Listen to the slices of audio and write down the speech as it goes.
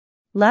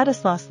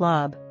Ladislaus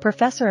Löb,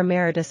 Professor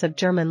Emeritus of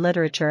German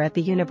Literature at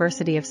the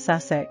University of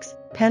Sussex,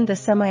 penned the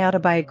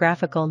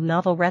semi-autobiographical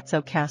novel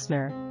Rezso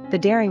Kasztner, The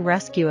Daring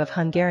Rescue of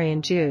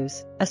Hungarian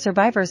Jews, a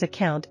survivor's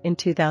account in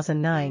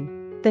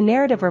 2009. The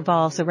narrative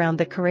revolves around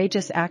the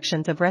courageous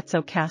actions of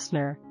Rezso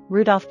Kasztner,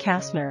 Rudolf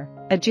Kastner,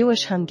 a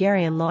Jewish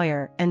Hungarian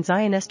lawyer and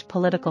Zionist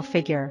political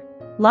figure.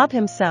 Löb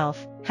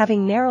himself,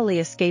 having narrowly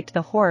escaped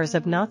the horrors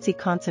of Nazi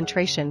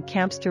concentration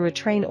camps through a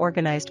train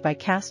organized by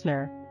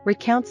Kastner,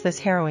 recounts this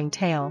harrowing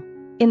tale.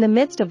 In the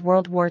midst of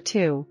World War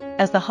II,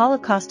 as the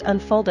Holocaust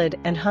unfolded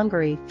and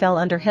Hungary fell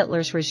under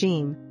Hitler's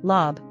regime,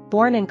 Löb,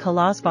 born in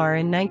Kolozsvar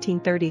in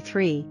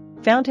 1933,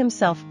 found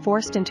himself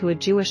forced into a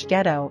Jewish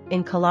ghetto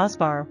in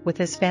Kolozsvar with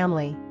his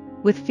family.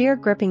 With fear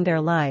gripping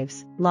their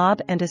lives, Löb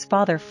and his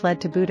father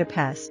fled to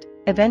Budapest,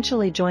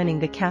 eventually joining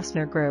the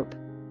Kastner group.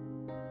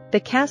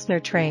 The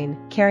Kastner Train,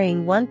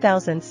 carrying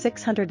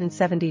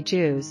 1,670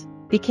 Jews,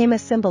 became a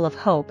symbol of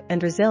hope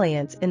and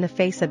resilience in the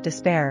face of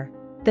despair.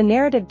 The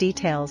narrative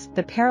details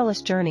the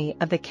perilous journey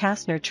of the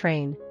Kastner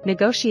Train,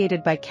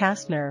 negotiated by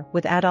Kastner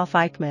with Adolf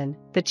Eichmann,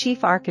 the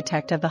chief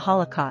architect of the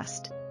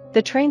Holocaust.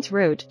 The train's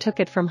route took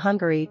it from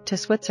Hungary to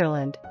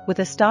Switzerland, with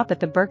a stop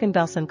at the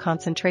Bergen-Belsen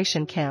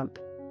concentration camp.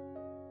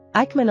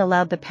 Eichmann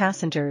allowed the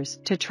passengers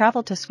to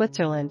travel to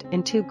Switzerland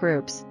in two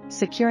groups,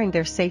 securing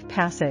their safe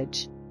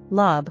passage.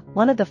 Löb,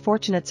 one of the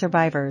fortunate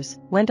survivors,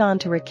 went on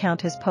to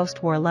recount his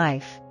post-war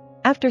life.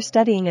 After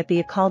studying at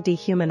the École des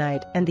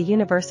Humanités and the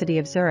University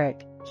of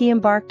Zurich, he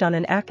embarked on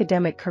an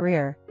academic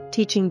career,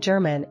 teaching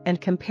German and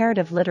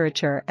comparative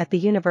literature at the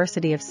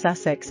University of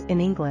Sussex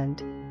in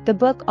England. The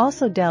book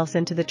also delves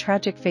into the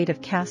tragic fate of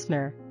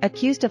Kastner,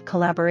 accused of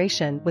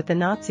collaboration with the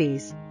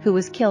Nazis, who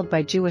was killed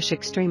by Jewish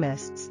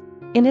extremists.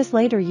 In his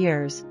later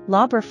years,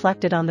 Löb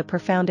reflected on the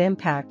profound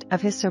impact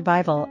of his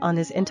survival on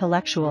his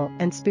intellectual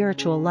and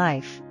spiritual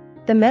life.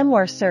 The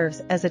memoir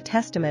serves as a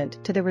testament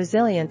to the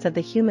resilience of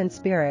the human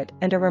spirit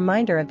and a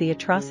reminder of the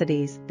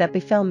atrocities that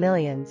befell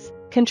millions,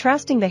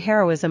 contrasting the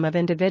heroism of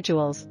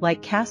individuals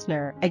like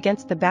Kastner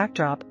against the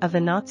backdrop of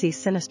the Nazis'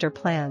 sinister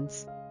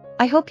plans.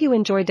 I hope you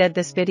enjoyed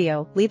this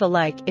video. Leave a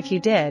like if you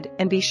did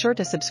and be sure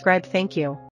to subscribe. Thank you.